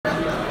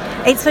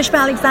It's Fushba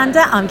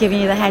Alexander. I'm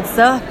giving you the heads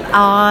up.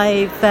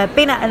 I've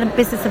been at a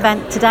business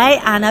event today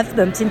and I've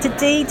bumped into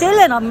Dee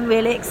Dillon. I'm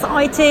really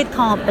excited,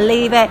 can't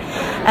believe it.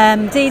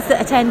 Dee's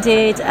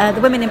attended the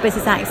Women in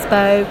Business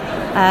Expo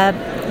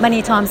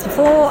many times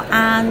before,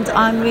 and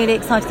I'm really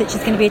excited that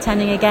she's going to be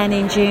attending again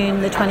in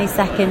June the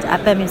 22nd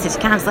at Birmingham City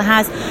Council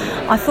House.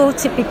 I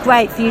thought it'd be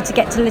great for you to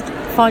get to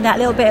find out a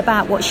little bit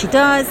about what she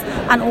does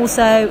and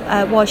also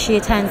why she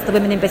attends the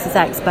Women in Business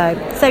Expo.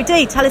 So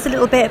Dee, tell us a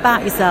little bit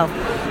about yourself.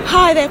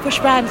 Hi there,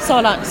 Pushbrand.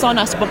 So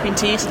nice to bump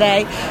into you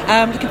today.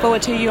 Looking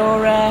forward to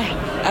your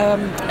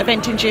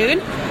event in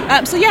June.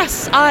 So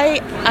yes, I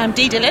am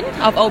Dee Dillon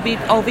of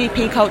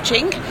OVP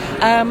Coaching,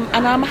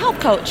 and I'm a health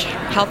coach.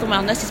 Health and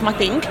wellness is my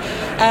thing.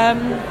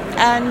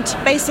 And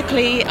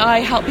basically I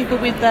help people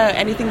with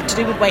anything to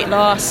do with weight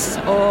loss,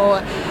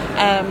 or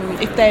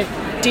if they're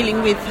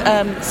dealing with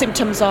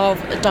symptoms of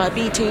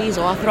diabetes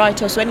or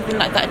arthritis or anything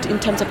like that in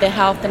terms of their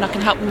health, then I can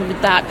help them with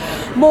that.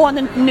 More on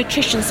the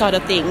nutrition side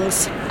of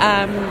things,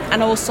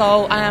 and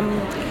also I am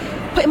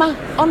putting my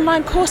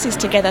online courses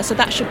together, so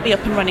that should be up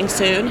and running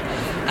soon,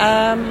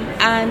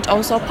 and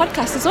also a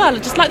podcast as well,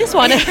 just like this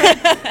one.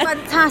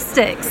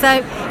 Fantastic.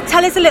 So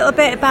tell us a little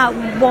bit about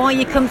why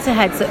you come to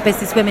Heads Up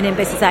Business Women in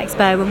Business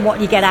Expo and what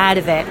you get out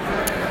of it.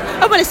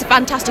 Oh, well, it's a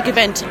fantastic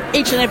event.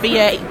 Each and every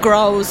year it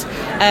grows,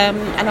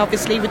 and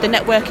obviously with the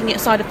networking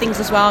side of things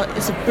as well,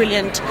 it's a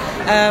brilliant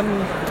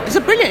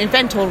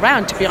event all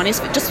round, to be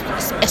honest, just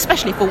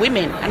especially for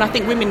women. And I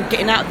think women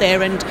getting out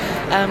there and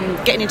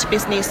getting into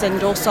business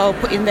and also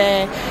putting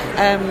their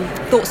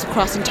thoughts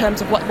across in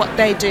terms of what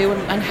they do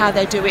and how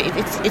they do it,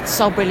 it's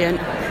so brilliant.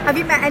 Have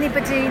you met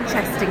anybody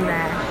interesting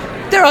there?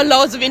 There are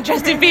loads of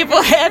interesting people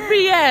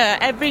every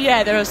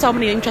year. There are so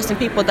many interesting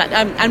people that,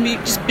 and we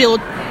just build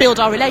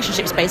our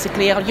relationships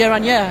basically year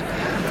on year.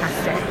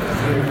 Fantastic.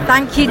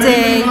 Thank you, Dee. If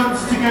anyone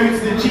wants to go to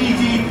the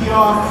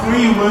GDPR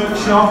 3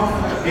 workshop,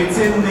 it's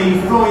in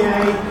the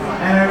foyer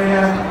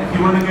area. If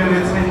you want to go and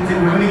attend it,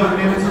 we've only got a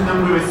limited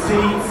number of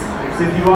seats, so if you